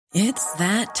It's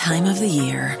that time of the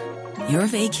year. Your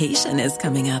vacation is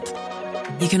coming up.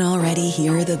 You can already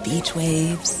hear the beach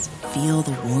waves, feel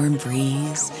the warm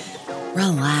breeze,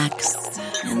 relax,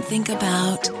 and think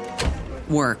about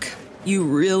work. You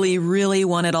really, really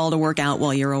want it all to work out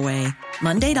while you're away.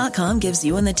 Monday.com gives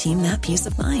you and the team that peace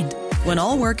of mind. When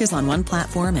all work is on one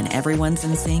platform and everyone's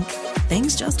in sync,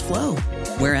 things just flow.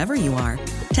 Wherever you are,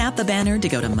 tap the banner to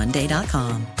go to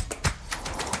Monday.com.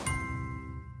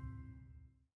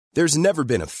 There's never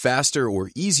been a faster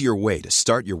or easier way to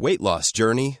start your weight loss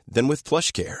journey than with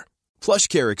PlushCare.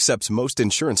 PlushCare accepts most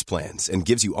insurance plans and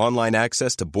gives you online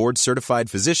access to board-certified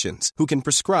physicians who can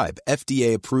prescribe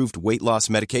FDA-approved weight loss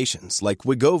medications like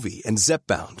Wegovy and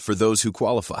Zepbound for those who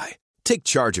qualify. Take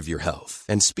charge of your health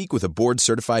and speak with a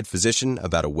board-certified physician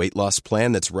about a weight loss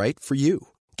plan that's right for you.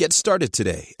 Get started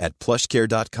today at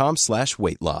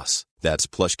plushcare.com/weight loss. That's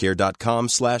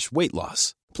plushcare.com/weight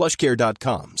loss.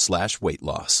 plushcare.com/weight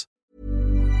loss.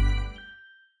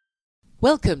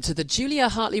 Welcome to the Julia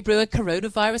Hartley Brewer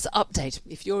Coronavirus Update.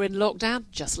 If you're in lockdown,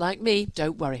 just like me,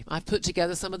 don't worry. I've put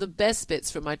together some of the best bits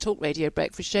from my Talk Radio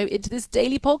Breakfast show into this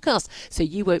daily podcast, so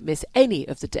you won't miss any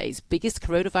of the day's biggest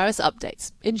coronavirus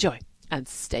updates. Enjoy and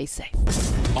stay safe.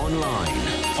 Online,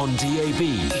 on DAB,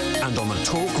 and on the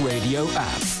Talk Radio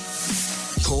app.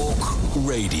 Talk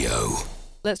Radio.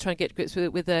 Let's try and get to grips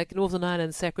with Northern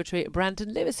Ireland Secretary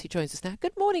Brandon Lewis, who joins us now.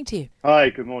 Good morning to you. Hi,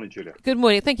 good morning, Julia. Good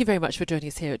morning. Thank you very much for joining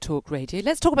us here at Talk Radio.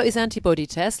 Let's talk about this antibody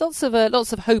test. Lots of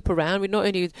hope around. We're not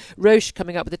only with Roche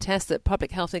coming up with a test that Public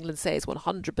Health England say is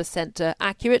 100%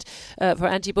 accurate for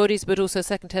antibodies, but also a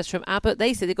second test from Abbott.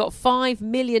 They say they've got 5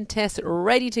 million tests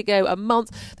ready to go a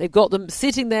month. They've got them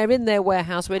sitting there in their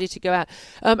warehouse ready to go out.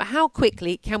 How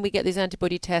quickly can we get these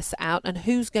antibody tests out, and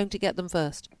who's going to get them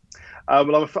first?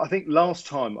 Well, I think last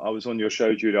time I was on your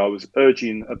show, Julia, I was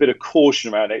urging a bit of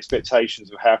caution around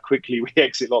expectations of how quickly we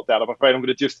exit lockdown. I'm afraid I'm going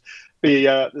to just be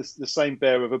the same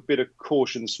bearer of a bit of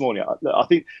caution this morning. I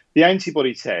think the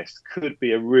antibody test could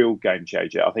be a real game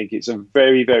changer. I think it's a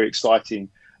very, very exciting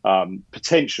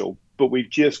potential, but we've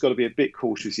just got to be a bit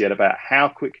cautious yet about how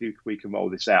quickly we can roll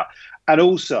this out. And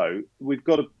also, we've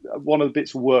got one of the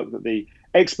bits of work that the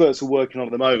experts are working on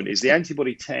at the moment is the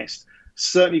antibody test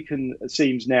certainly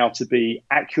seems now to be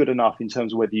accurate enough in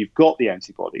terms of whether you've got the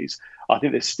antibodies. I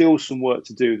think there's still some work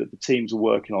to do that the teams are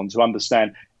working on to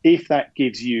understand if that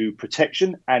gives you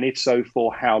protection, and if so,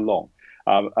 for how long.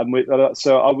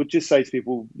 So I would just say to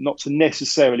people not to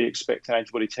necessarily expect an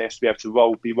antibody test to be able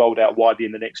to be rolled out widely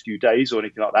in the next few days or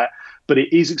anything like that. But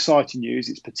it is exciting news.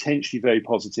 It's potentially very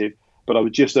positive. But I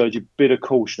would just urge a bit of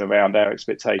caution around our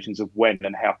expectations of when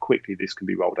and how quickly this can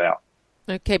be rolled out.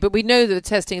 Okay, but we know that the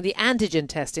testing, the antigen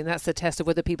testing, that's the test of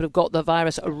whether people have got the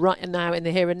virus right now in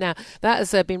the here and now. That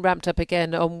has been ramped up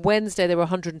again. On Wednesday, there were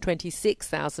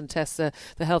 126,000 tests, the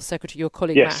Health Secretary, your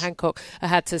colleague, yes, Matt Hancock,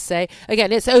 had to say.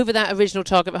 Again, it's over that original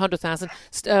target of 100,000.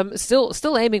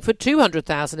 Still aiming for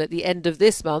 200,000 at the end of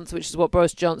this month, which is what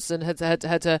Boris Johnson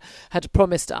had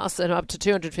promised us, and up to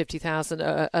 250,000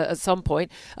 at some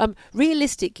point.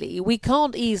 Realistically, we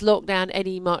can't ease lockdown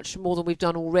any much more than we've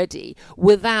done already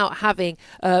without having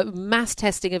mass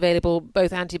testing available,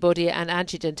 both antibody and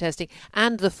antigen testing,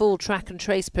 and the full track and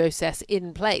trace process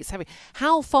in place.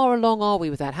 How far along are we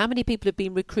with that? How many people have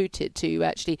been recruited to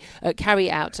actually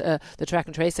carry out the track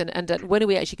and trace? And when are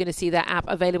we actually going to see that app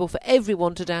available for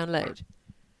everyone to download?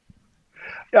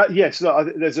 Yes,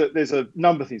 there's a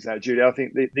number of things now, Julia. I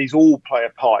think these all play a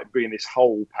part in bringing this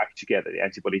whole package together. The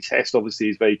antibody test obviously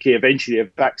is very key. Eventually a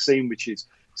vaccine, which is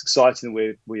exciting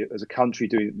that we as a country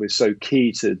we're so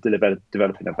key to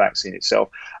developing a vaccine itself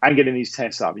and getting these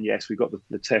tests up. And yes, we've got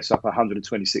the tests up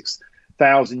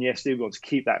 126,000 yesterday. We want to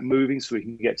keep that moving so we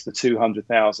can get to the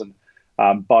 200,000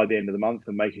 by the end of the month,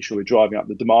 and making sure we're driving up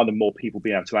the demand and more people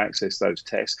being able to access those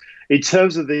tests. In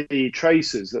terms of the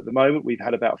tracers, at the moment, we've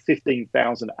had about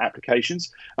 15,000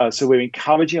 applications. So we're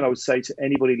encouraging, and I would say to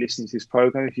anybody listening to this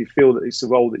program, if you feel that it's a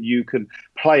role that you can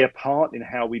play a part in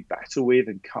how we battle with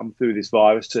and come through this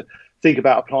virus, to think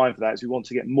about applying for that, as we want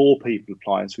to get more people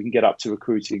applying so we can get up to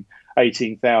recruiting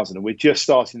 18,000. And we're just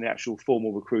starting the actual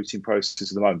formal recruiting process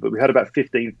at the moment, but we had about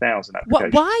 15,000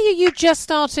 applications. Why are you just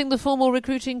starting the formal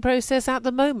recruiting process at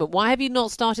the moment? Why have you not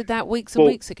started that weeks and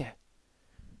weeks ago?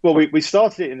 Well, we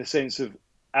started it in the sense of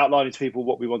outlining to people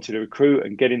what we wanted to recruit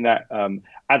and getting that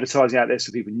advertising out there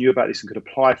so people knew about this and could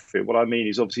apply for it. What I mean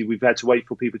is, obviously, we've had to wait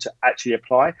for people to actually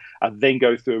apply and then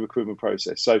go through a recruitment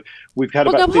process. So we've had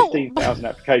about 15,000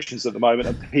 applications at the moment,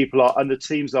 and the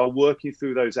teams are working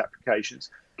through those applications,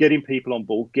 getting people on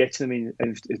board, getting them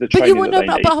in the training that they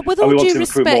need. But with all and we want due to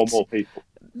recruit respect, more and more people.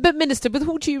 But Minister, with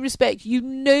all due respect, you've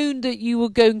known that you were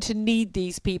going to need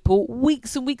these people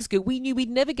weeks and weeks ago. We knew we'd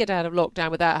never get out of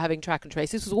lockdown without having track and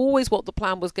trace. This was always what the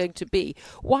plan was going to be.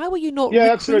 Why were you not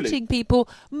recruiting absolutely. people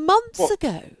months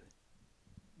ago?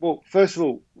 Well, first of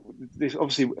all, this,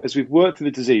 obviously, as we've worked through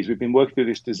the disease, we've been working through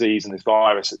this disease and this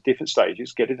virus at different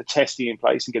stages, getting the testing in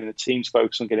place and getting the teams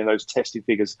focused on getting those testing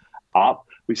figures up.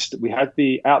 We had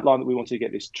the outline that we wanted to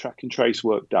get this track and trace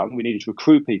work done. We needed to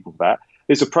recruit people for that.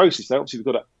 There's a process there. Obviously, we've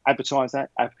got to advertise that,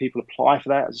 have people apply for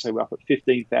that. As I say, we're up at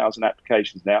 15,000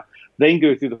 applications now. Then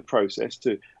go through the process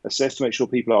to assess, to make sure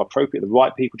people are appropriate, the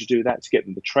right people to do that, to get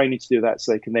them the training to do that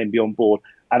so they can then be on board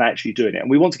and actually doing it. And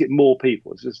we want to get more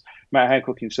people. As Matt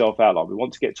Hancock himself outlined, we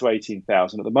want to get to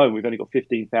 18,000. At the moment, we've only got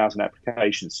 15,000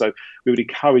 applications. So we would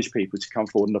encourage people to come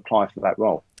forward and apply for that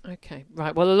role. Okay,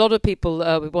 right. Well, a lot of people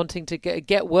were wanting to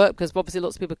get work because obviously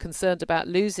lots of people are concerned about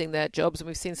losing their jobs. And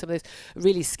we've seen some of those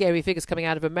really scary figures coming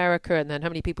out of America and then how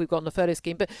many people we've got on the furlough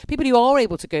scheme. But people who are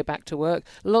able to go back to work,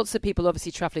 lots of people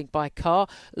obviously travelling by car,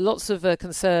 lots of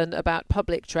concern about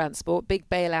public transport, big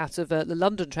bailout of the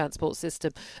London transport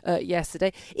system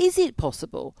yesterday. Is it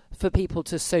possible for people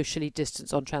to socially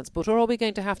distance on transport, or are we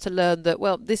going to have to learn that,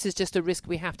 well, this is just a risk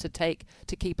we have to take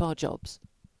to keep our jobs?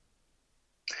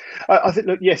 I think,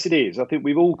 look, yes, it is. I think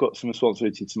we've all got some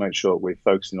responsibility to make sure we're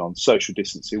focusing on social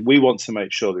distancing. We want to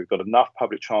make sure that we've got enough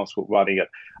public transport running at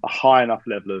a high enough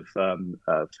level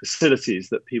of facilities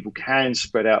that people can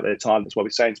spread out their time. That's why we're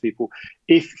saying to people,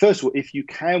 first of all, if you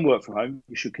can work from home,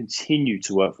 you should continue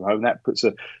to work from home. That puts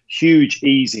a huge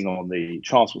easing on the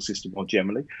transport system more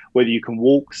generally, whether you can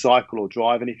walk, cycle or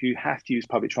drive. And if you have to use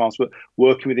public transport,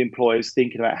 working with employers,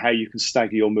 thinking about how you can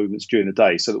stagger your movements during the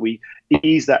day so that we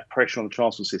ease that pressure on the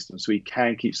transport system so we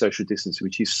can keep social distancing,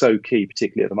 which is so key,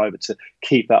 particularly at the moment, to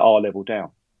keep that R level down.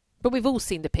 But we've all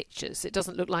seen the pictures. It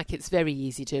doesn't look like it's very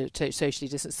easy to socially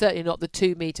distance. Certainly not the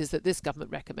 2 metres that this government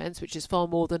recommends, which is far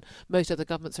more than most other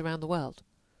governments around the world.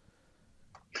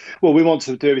 Well, we want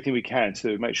to do everything we can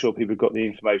to make sure people have got the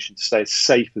information to stay as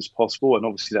safe as possible. And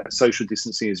obviously that social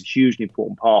distancing is a hugely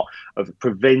important part of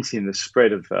preventing the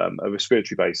spread of a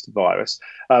respiratory-based virus.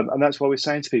 And that's why we're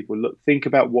saying to people, look, think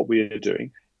about what we are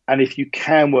doing. And if you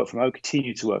can work from home,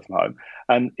 continue to work from home.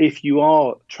 And if you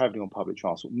are travelling on public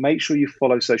transport, make sure you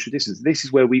follow social distance. This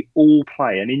is where we all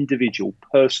play an individual,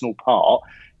 personal part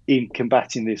in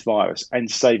combating this virus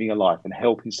and saving a life and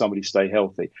helping somebody stay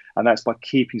healthy. And that's by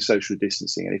keeping social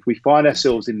distancing. And if we find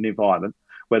ourselves in an environment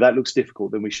where that looks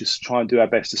difficult, then we should try and do our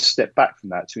best to step back from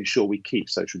that to ensure we keep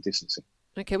social distancing.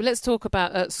 OK, well, let's talk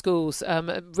about schools.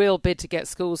 A real bid to get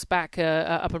schools back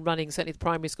up and running, certainly the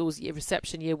primary schools,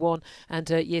 reception year 1 and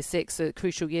year 6,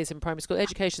 crucial years in primary school.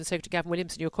 Education Secretary Gavin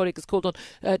Williamson, your colleague, has called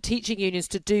on teaching unions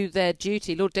to do their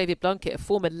duty. Lord David Blunkett, a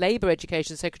former Labour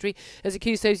Education Secretary, has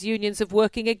accused those unions of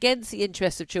working against the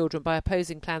interests of children by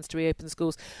opposing plans to reopen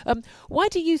schools. Why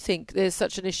do you think there's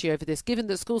such an issue over this, given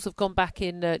that schools have gone back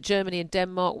in Germany and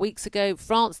Denmark weeks ago,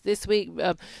 France this week,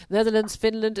 Netherlands,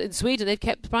 Finland and Sweden? They've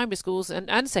kept primary schools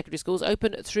and secondary schools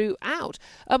open throughout.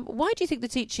 Why do you think the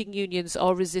teaching unions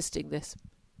are resisting this?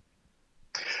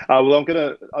 Well,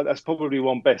 that's probably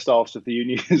one best asked of the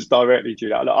unions directly,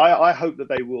 Julia. I hope that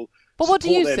they will. But what do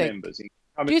you think? Members.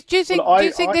 Do you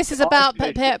think this is about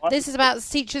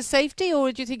teachers' safety,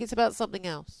 or do you think it's about something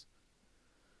else?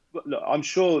 Look, I'm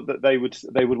sure that they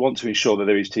would want to ensure that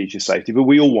there is teacher safety, but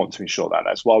we all want to ensure that.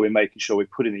 That's why we're making sure we're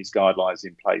putting these guidelines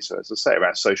in place. So, as I say,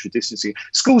 around social distancing,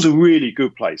 school's a really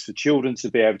good place for children to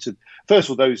be able to. First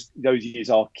of all, those years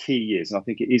are key years, and I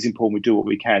think it is important we do what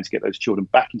we can to get those children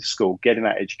back into school, getting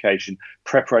that education,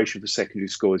 preparation for secondary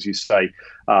school, as you say,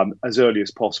 as early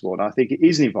as possible. And I think it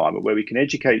is an environment where we can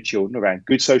educate children around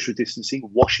good social distancing,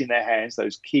 washing their hands,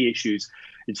 those key issues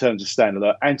in terms of staying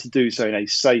alert, and to do so in a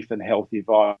safe and healthy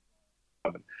environment.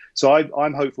 So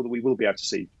I'm hopeful that we will be able to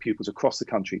see pupils across the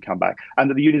country come back, and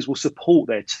that the unions will support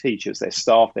their teachers, their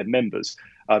staff, their members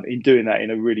in doing that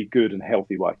in a really good and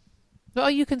healthy way. But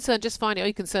are you concerned, just finally, are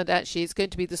you concerned actually it's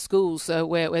going to be the schools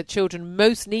where children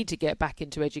most need to get back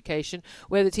into education,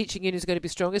 where the teaching unions are going to be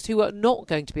strongest, who are not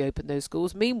going to be open those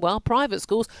schools? Meanwhile, private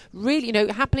schools really,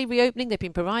 happily reopening. They've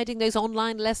been providing those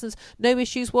online lessons, no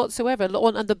issues whatsoever.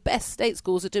 And the best state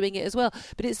schools are doing it as well.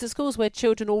 But it's the schools where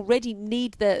children already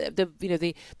need the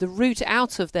route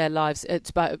out of their lives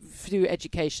through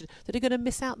education that are going to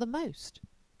miss out the most.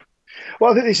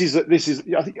 Well, I think this is.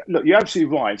 I think, look, you're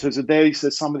absolutely right. So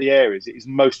there's some of the areas it is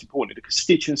most important. A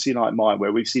constituency like mine,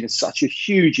 where we've seen such a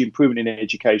huge improvement in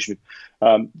education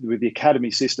with the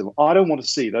academy system, I don't want to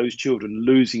see those children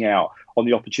losing out on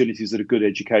the opportunities that a good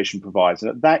education provides. And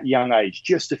at that young age,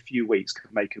 just a few weeks can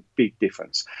make a big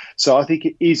difference. So I think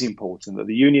it is important that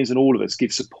the unions and all of us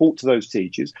give support to those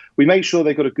teachers. We make sure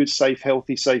they've got a good, safe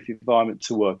environment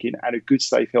to work in and a good,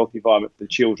 safe, healthy environment for the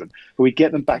children. But we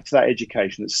get them back to that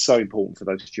education that's so important for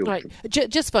those children. Right.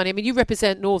 Just funny, I mean, you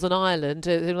represent Northern Ireland,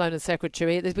 the London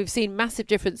Secretary. We've seen massive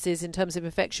differences in terms of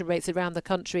infection rates around the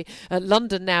country.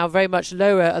 London now very much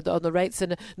lower on the rates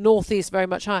and North East very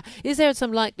much higher. Is there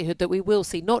some likelihood that we will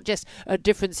see not just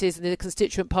differences in the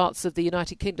constituent parts of the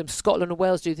United Kingdom, Scotland and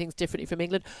Wales do things differently from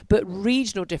England, but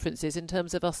regional differences in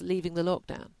terms of us leaving the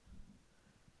lockdown?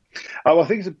 I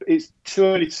think it's too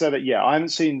early to say that yet. I haven't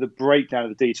seen the breakdown of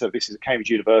the detail. This is a Cambridge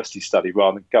University study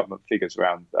rather than government figures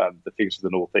around the figures for the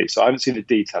North East. So I haven't seen the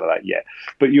detail of that yet.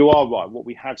 But you are right. What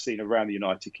we have seen around the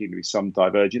United Kingdom is some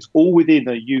divergence, all within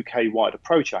the UK-wide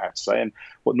approach, I have to say. And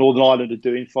what Northern Ireland are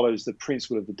doing follows the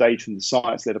principle of the data and the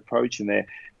science-led approach, and the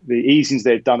easings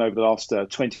they've done over the last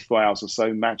 24 hours or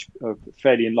so match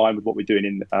fairly in line with what we're doing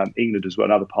in England as well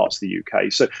and other parts of the UK.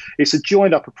 So it's a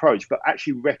joined-up approach, but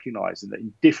actually recognising that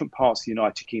in different parts of the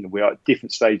United Kingdom, we are at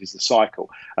different stages of the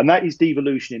cycle. And that is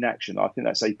devolution in action. I think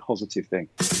that's a positive thing.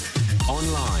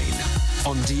 Online,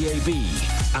 on DAB,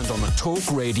 and on the Talk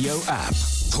Radio app.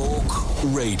 Talk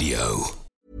Radio.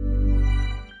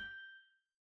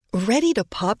 Ready to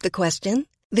pop the question?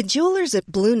 The jewelers at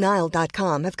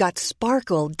BlueNile.com have got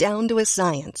sparkle down to a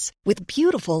science with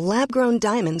beautiful lab-grown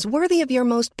diamonds worthy of your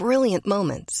most brilliant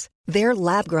moments. Their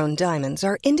lab-grown diamonds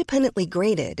are independently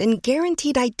graded and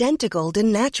guaranteed identical to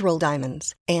natural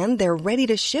diamonds, and they're ready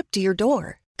to ship to your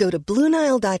door. Go to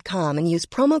BlueNile.com and use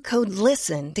promo code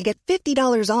LISTEN to get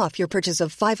 $50 off your purchase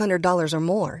of $500 or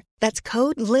more. That's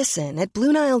code LISTEN at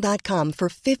BlueNile.com for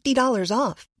 $50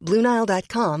 off.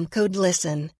 BlueNile.com, code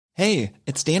LISTEN. Hey,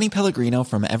 it's Danny Pellegrino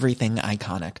from Everything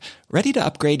Iconic. Ready to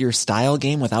upgrade your style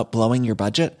game without blowing your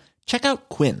budget? Check out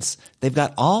Quince. They've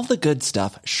got all the good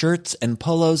stuff, shirts and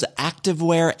polos,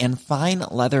 activewear, and fine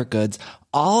leather goods,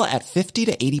 all at 50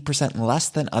 to 80% less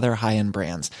than other high-end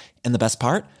brands. And the best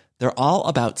part? They're all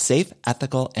about safe,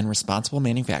 ethical, and responsible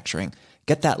manufacturing.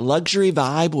 Get that luxury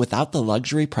vibe without the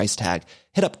luxury price tag.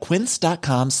 Hit up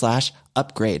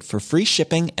quince.com/upgrade for free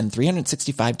shipping and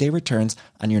 365-day returns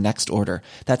on your next order.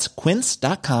 That's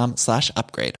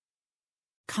quince.com/upgrade.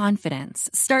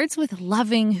 Confidence starts with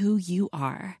loving who you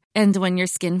are. And when your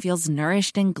skin feels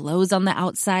nourished and glows on the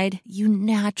outside, you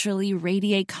naturally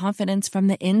radiate confidence from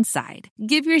the inside.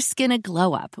 Give your skin a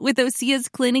glow up with Osea's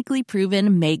clinically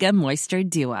proven Mega Moisture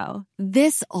Duo.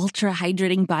 This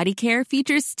ultra-hydrating body care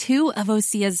features two of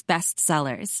Osea's best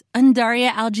sellers,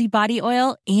 Undaria Algae Body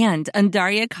Oil and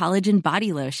Undaria Collagen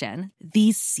Body Lotion.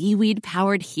 These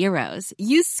seaweed-powered heroes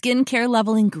use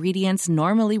skincare-level ingredients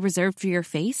normally reserved for your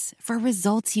face for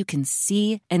results you can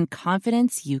see and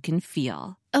confidence you can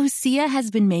feel. Osea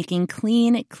has been making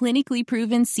clean, clinically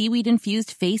proven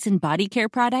seaweed-infused face and body care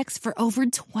products for over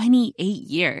 28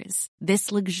 years.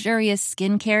 This luxurious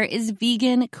skincare is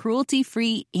vegan,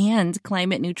 cruelty-free, and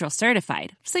climate-neutral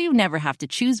certified, so you never have to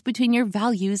choose between your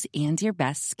values and your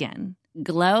best skin.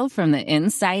 Glow from the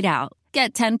inside out.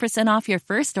 Get 10% off your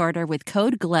first order with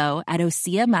code GLOW at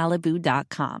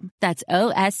OseaMalibu.com. That's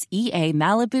OSEA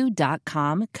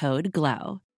Malibu.com, code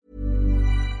GLOW.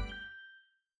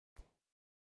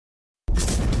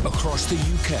 Across the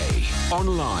UK,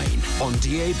 online, on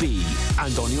DAB,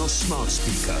 and on your smart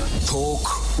speaker. Talk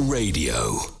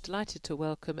Radio. Delighted to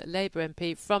welcome Labour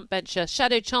MP, frontbencher,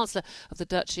 Shadow Chancellor of the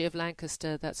Duchy of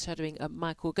Lancaster, that's shadowing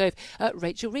Michael Gove,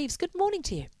 Rachel Reeves. Good morning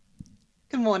to you.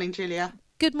 Good morning, Julia.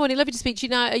 Good morning. Lovely to speak to you.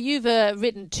 Now, you've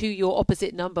written to your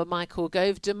opposite number, Michael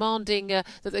Gove, demanding that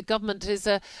the government is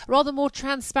rather more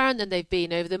transparent than they've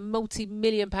been over the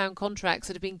multi-million-pound contracts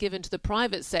that have been given to the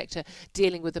private sector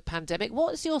dealing with the pandemic.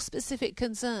 What's your specific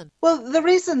concern? Well, the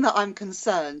reason that I'm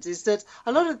concerned is that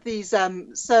a lot of these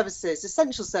services,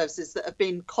 essential services that have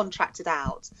been contracted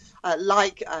out,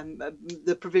 like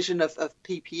the provision of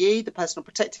PPE, the personal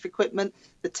protective equipment,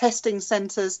 the testing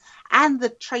centres and the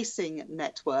tracing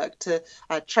network to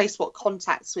trace what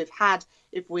contacts we've had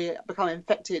if we become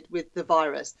infected with the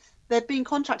virus. They've been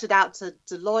contracted out to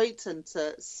Deloitte and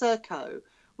to Serco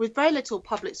with very little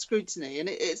public scrutiny. And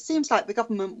it seems like the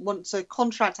government want to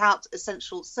contract out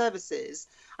essential services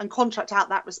and contract out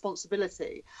that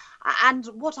responsibility. And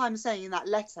what I'm saying in that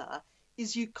letter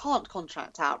is you can't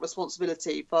contract out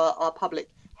responsibility for our public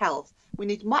health. We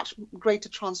need much greater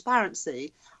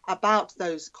transparency about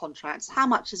those contracts, how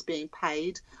much is being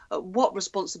paid, what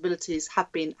responsibilities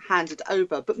have been handed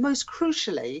over, but most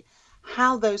crucially,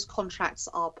 how those contracts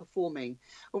are performing.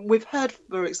 We've heard,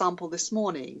 for example, this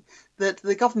morning that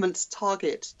the government's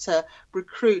target to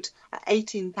recruit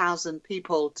 18,000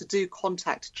 people to do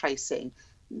contact tracing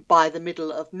by the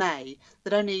middle of May,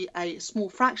 that only a small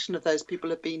fraction of those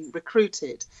people have been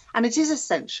recruited. And it is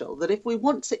essential that if we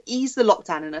want to ease the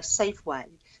lockdown in a safe way,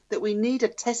 that we need a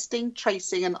testing,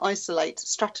 tracing and isolate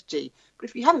strategy. But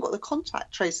if you haven't got the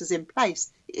contact tracers in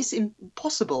place, it's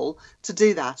impossible to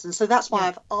do that. And so that's why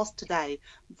I've asked today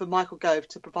for Michael Gove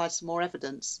to provide some more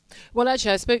evidence. Well,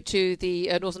 actually, I spoke to the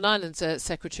Northern Ireland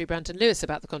Secretary, Brandon Lewis,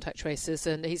 about the contact tracers,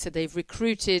 and he said they've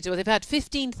recruited, or they've had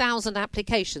 15,000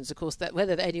 applications. Of course, that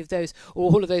whether any of those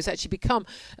or all of those actually become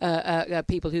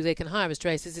people who they can hire as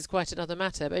tracers is quite another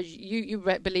matter. But you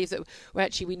believe that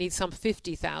actually we need some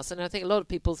 50,000. I think a lot of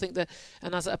people think that,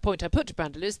 and as a point I put to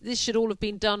Brandon Lewis, this should all have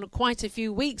been done quite a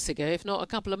few weeks ago, if not a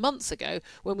couple of months ago,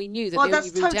 when we knew that the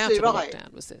only route out of the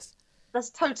lockdown was this. That's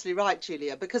totally right,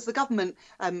 Julia, because the government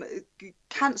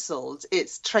cancelled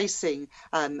its tracing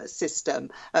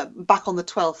system back on the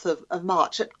 12th of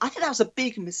March. I think that was a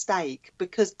big mistake,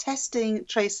 because testing,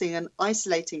 tracing and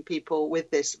isolating people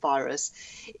with this virus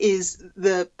is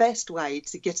the best way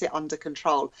to get it under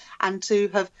control. And to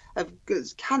have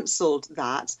cancelled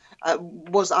that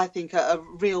was, I think, a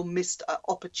real missed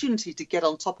opportunity to get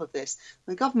on top of this.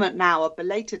 The government now are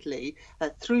belatedly,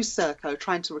 through Serco,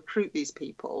 trying to recruit these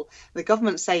people. The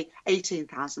government say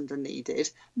 18,000 are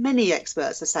needed. Many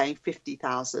experts are saying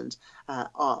 50,000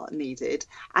 are needed.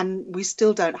 And we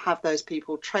still don't have those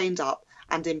people trained up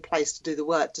and in place to do the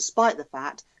work, despite the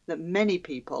fact that many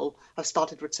people have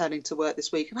started returning to work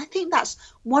this week. And I think that's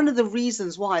one of the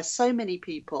reasons why so many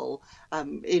people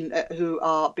who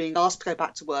are being asked to go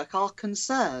back to work are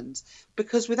concerned,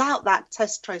 because without that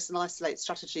test, trace and isolate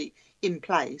strategy in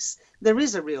place, there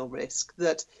is a real risk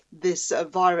that this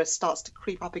virus starts to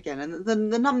creep up again. And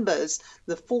the numbers,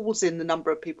 the falls in the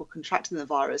number of people contracting the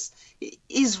virus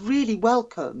is really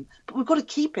welcome, but we've got to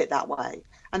keep it that way.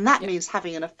 And that means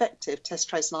having an effective test,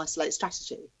 trace and isolate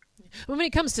strategy. Well, when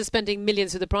it comes to spending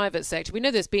millions with the private sector, we know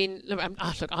there's been... Look,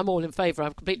 I'm all in favour. I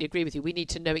completely agree with you. We need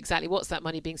to know exactly what's that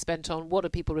money being spent on, what are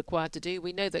people required to do.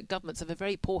 We know that governments have a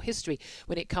very poor history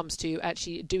when it comes to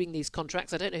actually doing these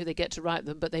contracts. I don't know who they get to write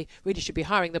them, but they really should be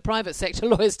hiring the private sector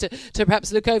lawyers to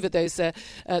perhaps look over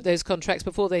those contracts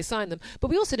before they sign them. But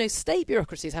we also know state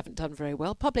bureaucracies haven't done very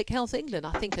well. Public Health England,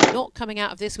 I think, are not coming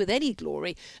out of this with any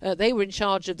glory. They were in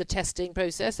charge of the testing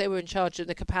process. They were in charge of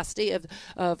the capacity of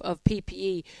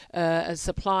PPE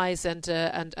supplies and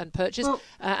purchase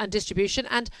and distribution,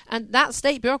 and that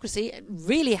state bureaucracy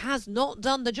really has not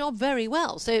done the job very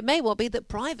well. So it may well be that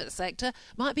private sector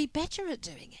might be better at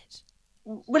doing it.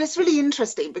 Well, it's really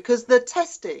interesting because the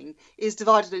testing is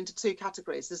divided into two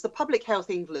categories. There's the Public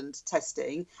Health England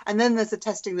testing, and then there's the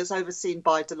testing that's overseen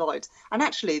by Deloitte. And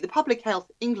actually, the Public Health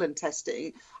England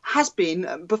testing has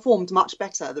been performed much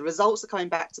better. The results are coming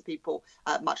back to people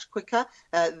much quicker.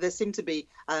 There seem to be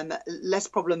less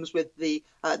problems with the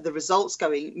results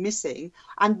going missing.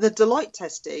 And the Deloitte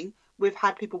testing, we've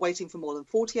had people waiting for more than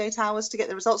 48 hours to get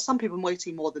their results. Some people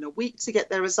waiting more than a week to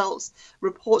get their results.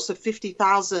 Reports of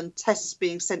 50,000 tests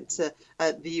being sent to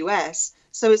the US.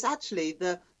 So it's actually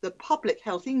the Public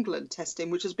Health England testing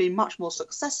which has been much more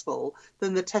successful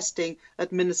than the testing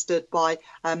administered by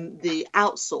the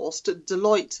outsourced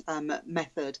Deloitte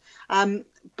method.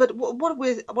 But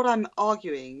what I'm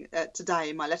arguing today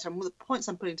in my letter, and one of the points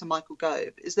I'm putting to Michael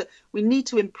Gove, is that we need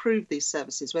to improve these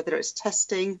services, whether it's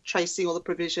testing, tracing or the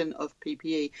provision of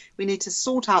PPE. We need to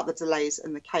sort out the delays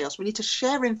and the chaos. We need to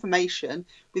share information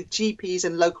with GPs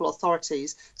and local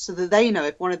authorities so that they know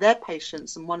if one of their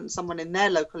patients and someone in their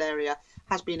local area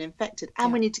has been infected.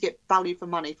 And we need to get value for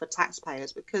money for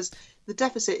taxpayers, because the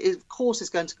deficit, of course, is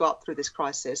going to go up through this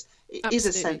crisis. It is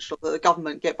essential that the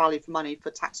government get value for money for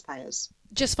taxpayers.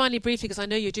 Just finally, briefly, because I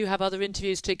know you do have other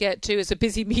interviews to get to. It's a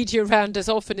busy media round, as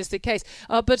often is the case.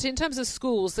 But in terms of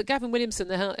schools, Gavin Williamson,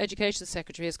 the Education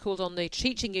Secretary, has called on the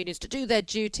teaching unions to do their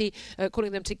duty,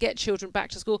 calling them to get children back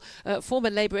to school. Former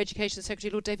Labour Education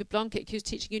Secretary Lord David Blunkett accused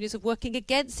teaching unions of working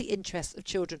against the interests of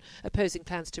children, opposing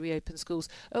plans to reopen schools.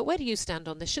 Where do you stand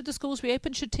on this? Should the schools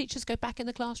reopen? Should teachers go back in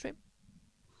the classroom?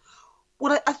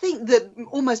 Well, I think that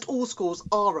almost all schools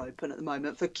are open at the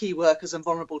moment for key workers and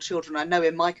vulnerable children. I know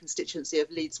in my constituency of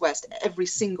Leeds West, every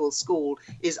single school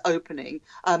is open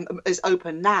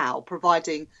now,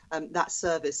 providing that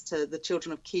service to the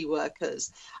children of key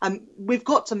workers. We've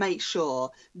got to make sure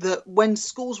that when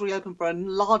schools reopen for a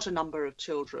larger number of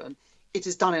children, it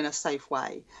is done in a safe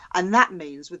way. And that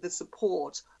means with the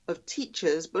support of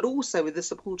teachers, but also with the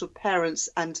support of parents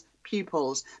and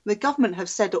pupils. The government have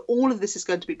said that all of this is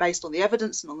going to be based on the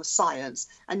evidence and on the science,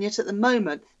 and yet at the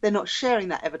moment they're not sharing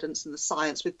that evidence and the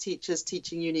science with teachers,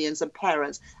 teaching unions and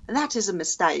parents. And that is a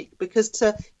mistake, because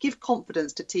to give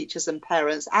confidence to teachers and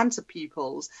parents and to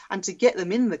pupils and to get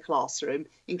them in the classroom,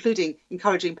 including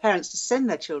encouraging parents to send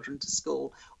their children to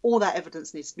school, all that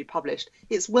evidence needs to be published.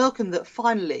 It's welcome that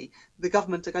finally the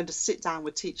government are going to sit down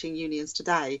with teaching unions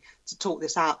today to talk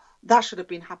this out. That should have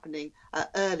been happening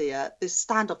earlier. This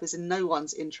standoff is in no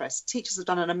one's interest. Teachers have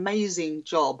done an amazing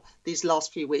job these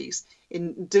last few weeks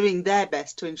in doing their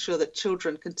best to ensure that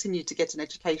children continue to get an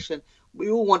education.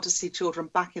 We all want to see children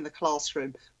back in the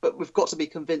classroom, but we've got to be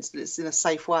convinced that it's in a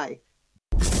safe way.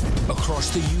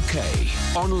 Across the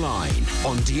UK, online,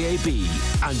 on DAB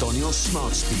and on your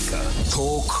smart speaker.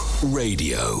 Talk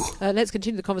Radio. Let's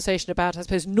continue the conversation about, I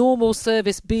suppose, normal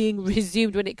service being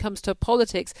resumed when it comes to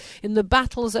politics in the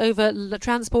battles over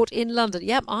transport in London.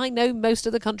 Yep, I know most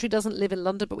of the country doesn't live in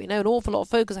London, but we know an awful lot of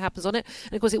focus happens on it.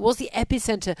 And of course, it was the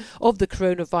epicentre of the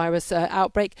coronavirus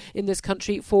outbreak in this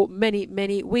country for many,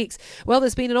 many weeks. Well,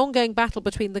 there's been an ongoing battle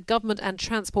between the government and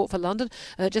Transport for London.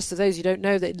 Just for those who don't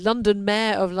know, the London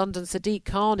Mayor of London, Sadiq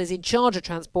Khan, is in charge of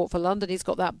Transport for London. He's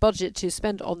got that budget to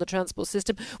spend on the transport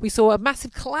system. We saw a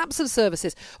massive collapse of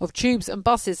services of tubes and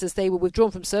buses as they were withdrawn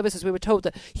from services. We were told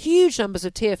that huge numbers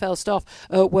of TfL staff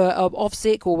were off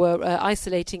sick or were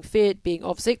isolating, feared being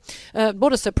off sick.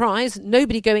 What a surprise.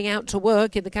 Nobody going out to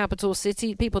work in the capital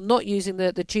city, people not using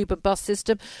the tube and bus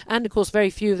system, and of course very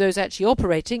few of those actually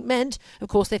operating, meant of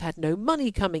course they've had no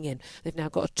money coming in. They've now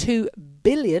got a £2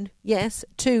 billion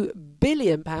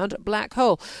black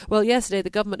hole. Well, yesterday the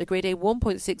government agreed a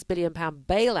 £1.6 billion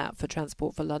bailout for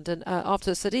Transport for London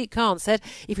after Sadiq Khan said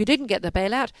if you didn't get the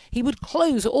bailout, he would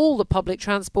close all the public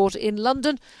transport in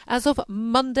London as of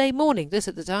Monday morning. This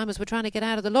at the time as we're trying to get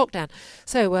out of the lockdown.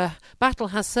 So battle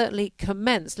has certainly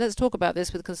commenced. Let's talk about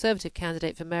this with Conservative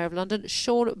candidate for Mayor of London,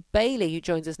 Sean Bailey, who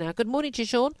joins us now. Good morning to you,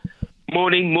 Sean.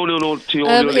 Morning all to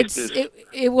all your listeners.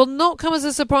 It will not come as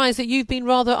a surprise that you've been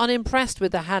rather unimpressed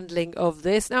with the handling of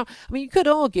this. Now, I mean, you could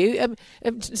argue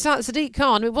Sadiq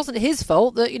Khan, it wasn't his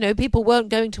fault that, people weren't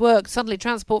going to work. Suddenly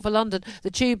Transport for London,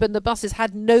 the tube and the buses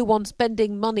had no one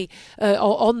spending money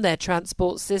on their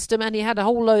transport system, and he had a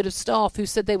whole load of staff who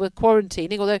said they were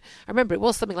quarantining, although I remember it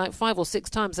was something like 5 or 6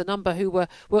 times the number who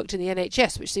worked in the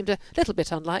NHS, which seemed a little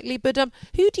bit unlikely. But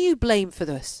who do you blame for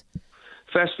this?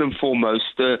 First and foremost,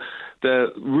 the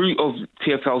root of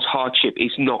TfL's hardship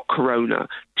is not corona.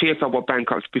 TfL were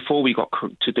bankrupt before we got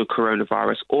to the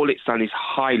coronavirus. All it's done is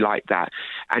highlight that.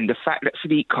 And the fact that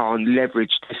Sadiq Khan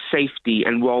leveraged the safety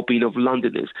and well-being of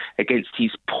Londoners against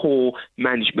his poor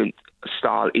management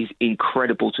style is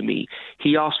incredible to me.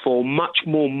 He asked for much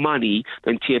more money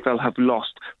than TfL have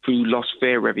lost through lost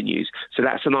fare revenues. So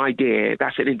that's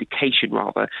an indication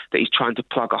rather, that he's trying to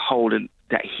plug a hole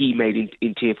that he made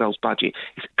in TfL's budget.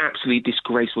 It's absolutely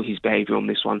disgraceful, his behaviour on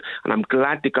this one. And I'm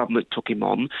glad the government took him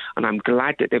on, and I'm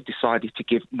glad that they've decided to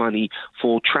give money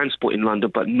for transport in London,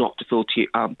 but not to fill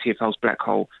TfL's black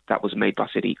hole that was made by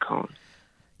Sadiq Khan.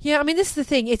 Yeah, I mean, this is the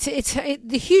thing. It's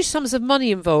the huge sums of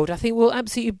money involved, I think, will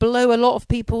absolutely blow a lot of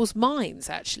people's minds,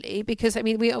 actually, because, I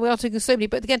mean, we are talking so many.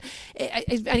 But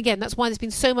again, that's why there's been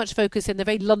so much focus in the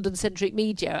very London-centric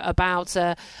media about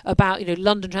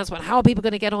London transport. How are people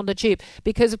going to get on the tube?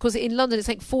 Because, of course, in London, it's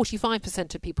like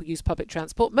 45% of people use public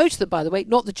transport. Most of them, by the way,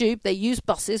 not the tube. They use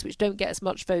buses, which don't get as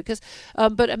much focus.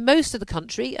 But most of the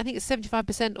country, I think it's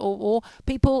 75% or more,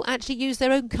 people actually use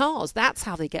their own cars. That's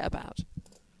how they get about.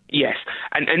 Yes.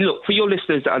 And look, for your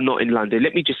listeners that are not in London,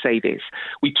 let me just say this.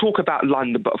 We talk about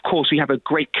London, but of course we have a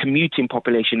great commuting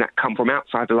population that come from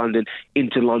outside of London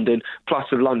into London, plus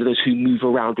the Londoners who move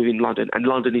around within London. And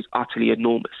London is utterly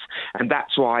enormous. And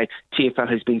that's why TfL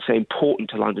has been so important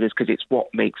to Londoners, because it's what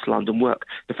makes London work,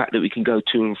 the fact that we can go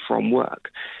to and from work.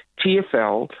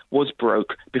 TfL was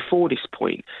broke before this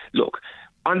point. Look,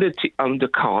 under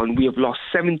Khan, we have lost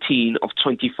 17 of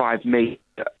 25 major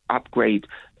upgrade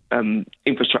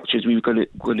infrastructures we were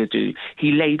going to do.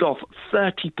 He laid off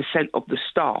 30% of the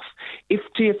staff. If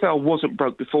TfL wasn't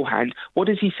broke beforehand, what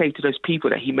does he say to those people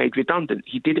that he made redundant?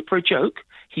 He did it for a joke.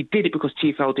 He did it because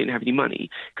TfL didn't have any money,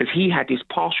 because he had this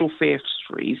partial fare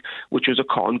freeze, which was a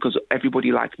con, because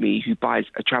everybody like me who buys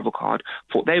a travel card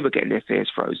thought they were getting their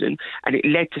fares frozen, and it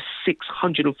led to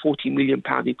 £640 million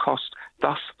in costs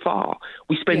thus far.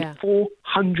 We spent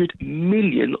 £400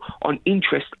 million on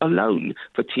interest alone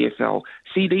for TfL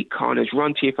Sadiq Khan has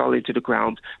run TfL into the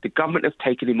ground. The government have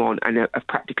taken him on and have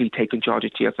practically taken charge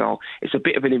of TfL. It's a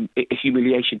bit of a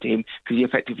humiliation to him because he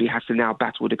effectively has to now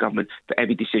battle the government for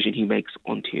every decision he makes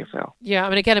on TfL. Yeah, I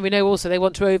mean, again, we know also they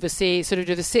want to oversee sort of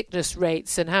the sickness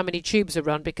rates and how many tubes are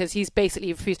run, because he's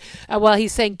basically refused.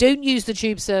 He's saying don't use the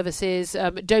tube services,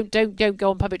 don't go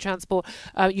on public transport.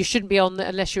 You shouldn't be on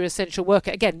unless you're an essential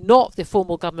worker. Again, not the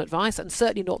formal government advice, and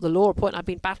certainly not the law. A point I've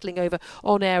been battling over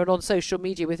on air and on social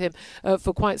media with him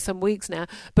for quite some weeks now.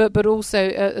 But also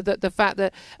the fact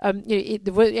that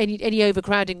any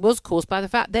overcrowding was caused by the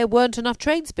fact there weren't enough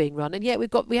trains being run, and yet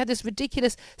we had this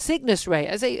ridiculous sickness rate.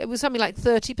 It was something like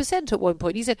 30% at one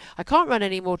point. He said, "I can't run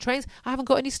any more trains. I haven't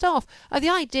got any staff." The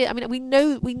idea, I mean, we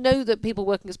know that people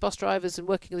working as bus drivers and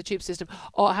working in the tube system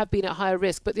have been at higher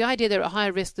risk, but the idea they're at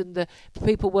higher risk than the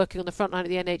people working on the front line of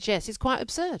the NHS is quite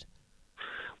absurd.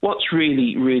 What's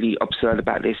really, really absurd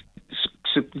about this,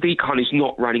 Sadiq Khan is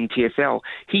not running TfL.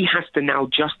 He has to now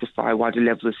justify why the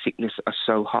levels of sickness are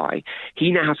so high.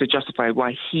 He now has to justify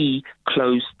why he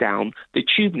closed down the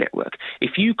tube network.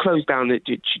 If you close down the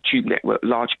tube network,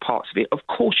 large parts of it, of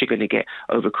course you're going to get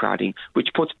overcrowding, which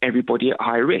puts everybody at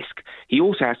high risk. He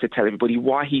also has to tell everybody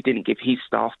why he didn't give his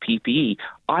staff PPE.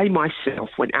 I myself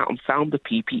went out and found the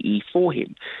PPE for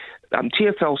him.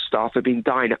 TfL staff have been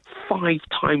dying at 5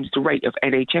 times the rate of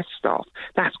NHS staff.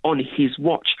 That's on his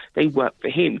watch. They work for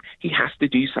him. He has to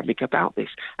do something about this,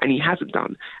 and he hasn't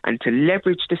done. And to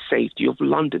leverage the safety of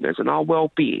Londoners and our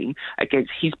well-being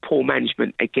against his poor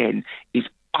management, again, is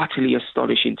utterly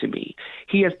astonishing to me.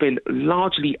 He has been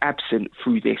largely absent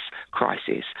through this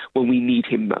crisis when we need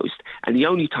him most, and the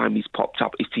only time he's popped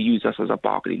up is to use us as a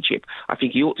bargaining chip. I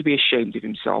think he ought to be ashamed of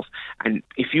himself, and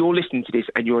if you're listening to this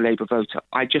and you're a Labour voter,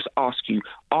 I just ask you,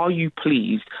 are you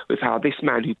pleased with how this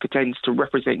man who pretends to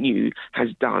represent you has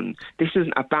done? This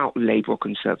isn't about Labour or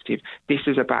Conservative. This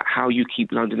is about how you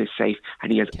keep Londoners safe,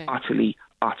 and he has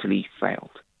utterly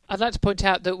failed. I'd like to point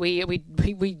out that we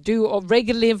do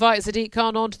regularly invite Sadiq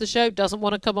Khan onto the show. Doesn't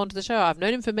want to come onto the show. I've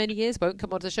known him for many years, won't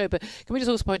come onto the show. But can we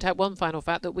just also point out one final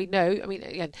fact that we know? I mean,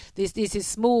 again, this is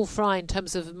small fry in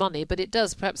terms of money, but it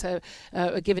does perhaps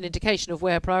give an indication of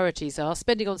where priorities are.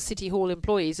 Spending on City Hall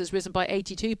employees has risen by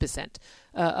 82%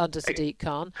 under Sadiq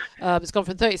Khan. It's gone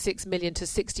from 36 million to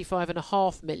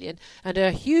 65.5 million, and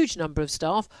a huge number of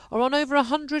staff are on over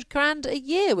 100 grand a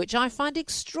year, which I find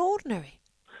extraordinary.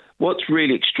 What's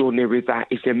really extraordinary with that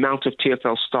is the amount of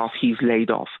TfL staff he's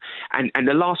laid off. And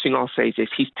the last thing I'll say is this,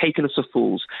 he's taken us for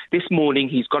fools. This morning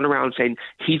he's gone around saying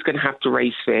he's going to have to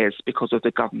raise fares because of the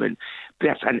government.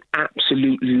 That's an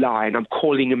absolute lie, and I'm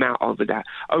calling him out over that.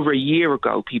 Over a year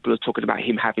ago, people are talking about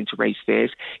him having to raise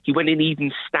fares. He went in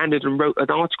Evening Standard and wrote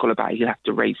an article about he'll have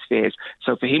to raise fares.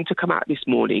 So for him to come out this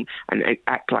morning and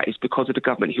act like it's because of the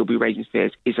government he'll be raising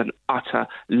fares is an utter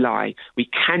lie. We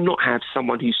cannot have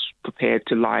someone who's prepared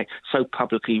to lie so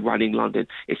publicly running London.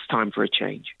 It's time for a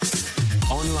change.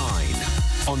 Online,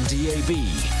 on DAB,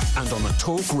 and on the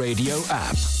Talk Radio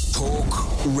app.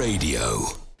 Talk Radio.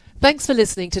 Thanks for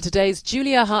listening to today's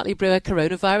Julia Hartley-Brewer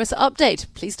Coronavirus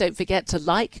Update. Please don't forget to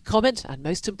like, comment, and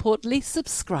most importantly,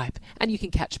 subscribe. And you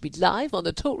can catch me live on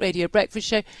the Talk Radio Breakfast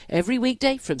Show every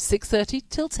weekday from 6:30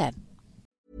 till 10.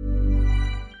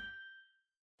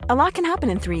 A lot can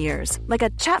happen in 3 years, like a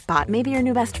chatbot may be your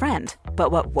new best friend.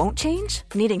 But what won't change?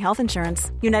 Needing health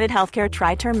insurance. United Healthcare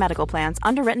Tri-Term Medical Plans,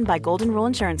 underwritten by Golden Rule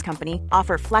Insurance Company,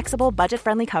 offer flexible,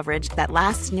 budget-friendly coverage that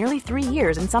lasts nearly 3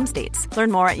 years in some states.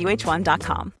 Learn more at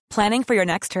UH1.com. Planning for your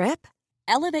next trip?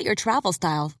 Elevate your travel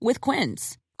style with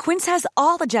Quince. Quince has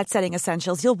all the jet-setting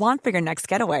essentials you'll want for your next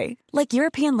getaway, like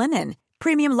European linen,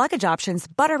 premium luggage options,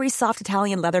 buttery soft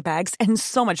Italian leather bags, and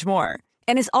so much more.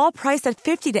 And is all priced at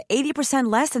 50 to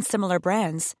 80% less than similar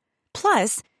brands.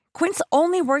 Plus, Quince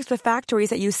only works with factories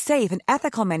that use safe and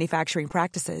ethical manufacturing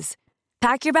practices.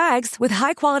 Pack your bags with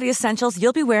high-quality essentials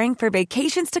you'll be wearing for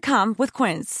vacations to come with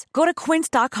Quince. Go to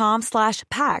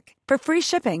quince.com/pack for free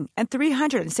shipping and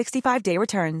 365-day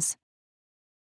returns.